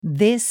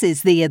This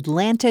is the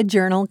Atlanta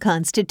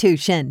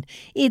Journal-Constitution.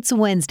 It's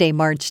Wednesday,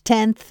 March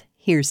 10th.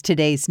 Here's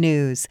today's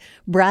news,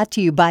 brought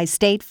to you by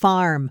State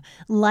Farm.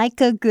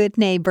 Like a good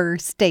neighbor,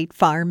 State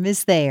Farm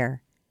is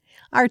there.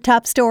 Our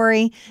top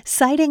story,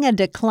 citing a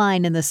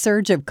decline in the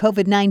surge of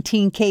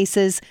COVID-19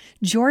 cases,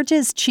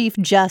 Georgia's Chief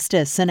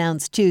Justice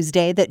announced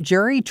Tuesday that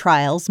jury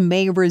trials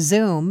may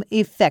resume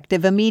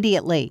effective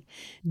immediately.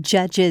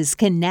 Judges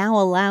can now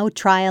allow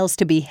trials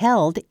to be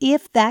held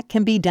if that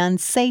can be done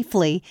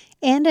safely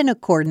and in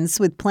accordance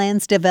with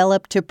plans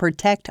developed to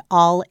protect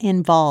all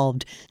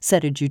involved,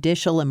 said a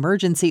judicial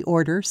emergency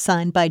order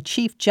signed by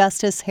Chief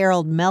Justice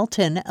Harold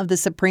Melton of the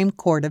Supreme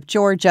Court of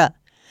Georgia.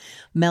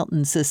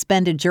 Melton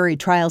suspended jury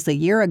trials a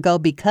year ago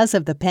because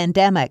of the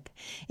pandemic.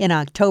 In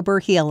October,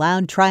 he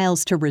allowed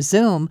trials to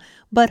resume,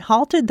 but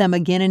halted them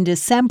again in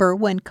December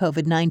when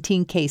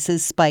COVID-19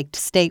 cases spiked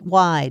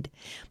statewide.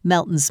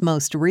 Melton's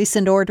most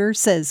recent order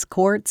says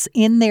courts,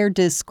 in their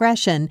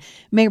discretion,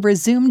 may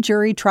resume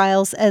jury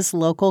trials as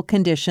local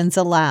conditions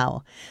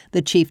allow.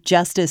 The Chief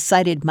Justice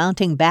cited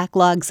mounting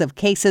backlogs of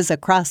cases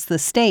across the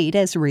state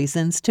as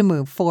reasons to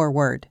move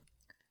forward.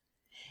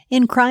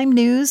 In crime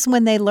news,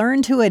 when they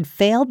learned who had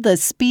failed the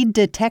speed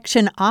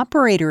detection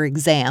operator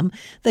exam,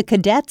 the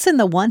cadets in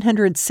the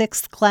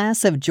 106th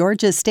class of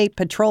Georgia State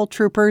Patrol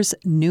troopers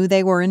knew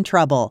they were in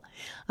trouble.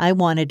 I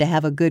wanted to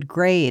have a good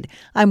grade.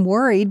 I'm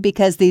worried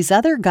because these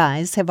other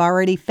guys have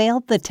already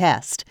failed the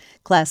test.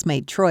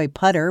 Classmate Troy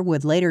Putter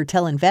would later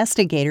tell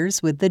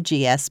investigators with the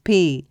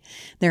GSP.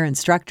 Their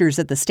instructors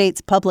at the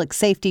state's Public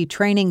Safety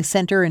Training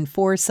Center in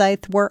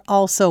Forsyth were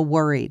also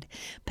worried.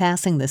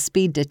 Passing the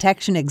speed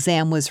detection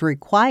exam was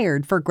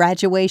required for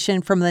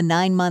graduation from the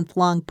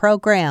 9-month-long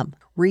program.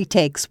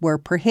 Retakes were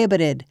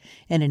prohibited,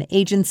 and an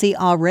agency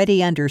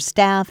already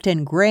understaffed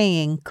and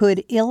graying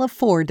could ill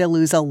afford to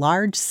lose a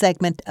large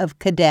segment of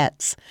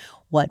cadets.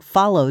 What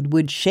followed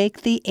would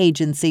shake the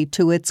agency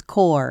to its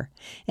core.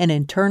 An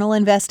internal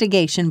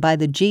investigation by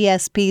the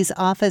GSP's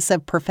Office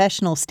of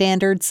Professional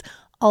Standards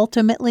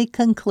ultimately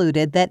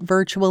concluded that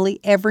virtually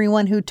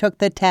everyone who took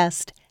the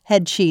test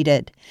had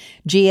cheated.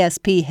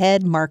 GSP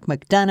head Mark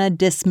McDonough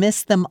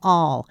dismissed them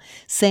all,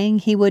 saying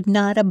he would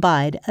not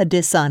abide a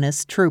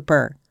dishonest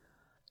trooper.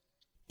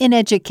 In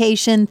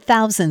education,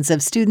 thousands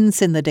of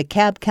students in the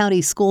DeKalb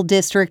County School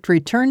District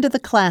returned to the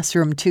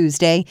classroom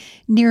Tuesday,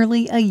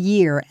 nearly a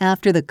year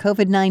after the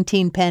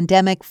COVID-19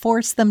 pandemic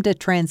forced them to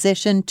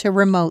transition to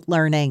remote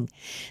learning.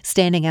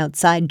 Standing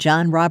outside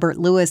John Robert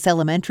Lewis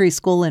Elementary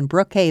School in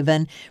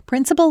Brookhaven,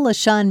 Principal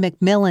LaShawn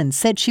McMillan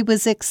said she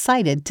was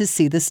excited to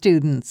see the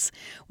students.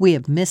 "We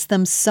have missed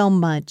them so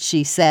much,"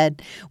 she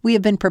said. "We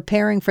have been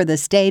preparing for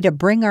this day to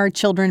bring our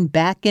children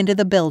back into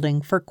the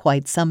building for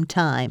quite some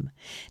time."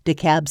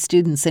 DeKalb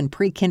students in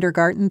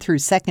pre-kindergarten through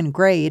 2nd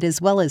grade,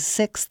 as well as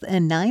 6th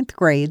and 9th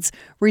grades,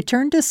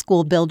 returned to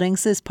school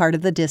buildings as part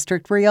of the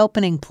district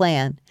reopening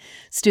plan.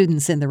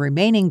 Students in the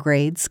remaining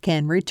grades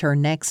can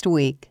return next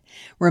week.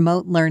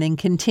 Remote learning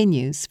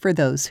continues for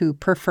those who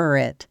prefer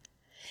it.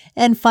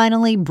 And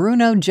finally,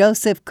 Bruno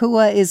Joseph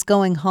Kua is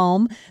going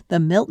home. The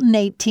Milton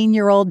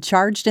 18-year-old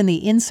charged in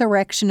the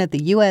insurrection at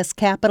the U.S.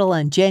 Capitol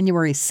on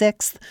January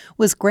 6th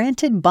was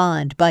granted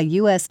bond by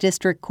U.S.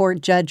 District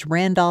Court Judge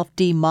Randolph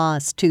D.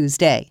 Moss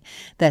Tuesday.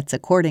 That's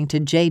according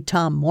to J.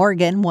 Tom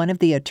Morgan, one of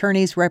the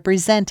attorneys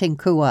representing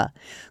Kua.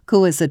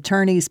 Kua's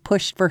attorneys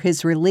pushed for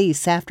his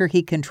release after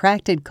he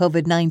contracted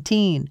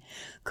COVID-19.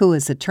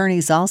 Kua's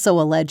attorneys also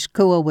alleged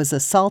Kua was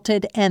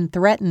assaulted and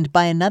threatened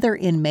by another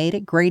inmate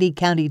at Grady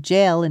County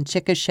Jail in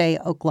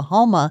Chickasha,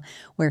 Oklahoma,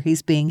 where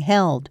he's being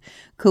held.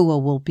 Kua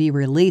will be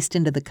released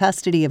into the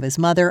custody of his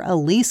mother,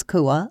 Elise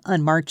Kua,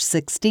 on March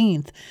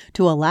 16th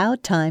to allow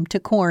time to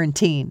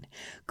quarantine.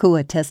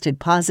 Kua tested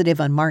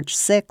positive on March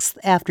 6th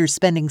after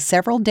spending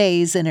several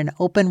days in an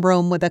open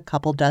room with a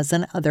couple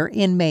dozen other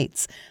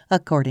inmates,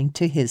 according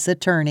to his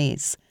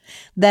attorneys.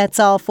 That's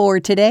all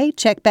for today.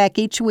 Check back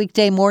each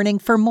weekday morning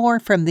for more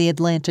from the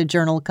Atlanta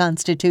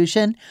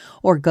Journal-Constitution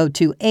or go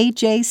to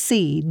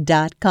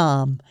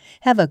ajc.com.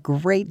 Have a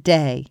great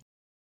day.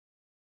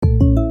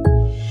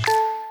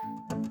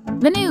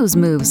 The news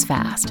moves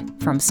fast.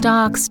 From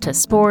stocks to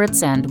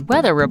sports and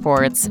weather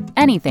reports,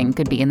 anything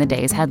could be in the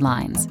day's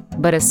headlines.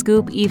 But a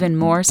scoop even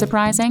more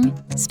surprising?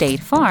 State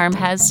Farm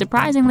has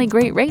surprisingly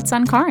great rates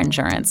on car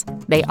insurance.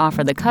 They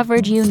offer the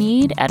coverage you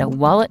need at a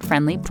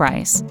wallet-friendly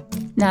price.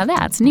 Now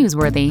that's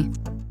newsworthy.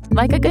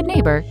 Like a good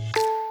neighbor,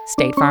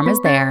 State Farm is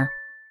there.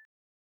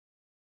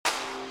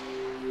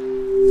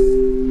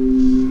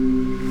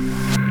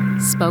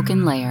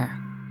 Spoken Layer.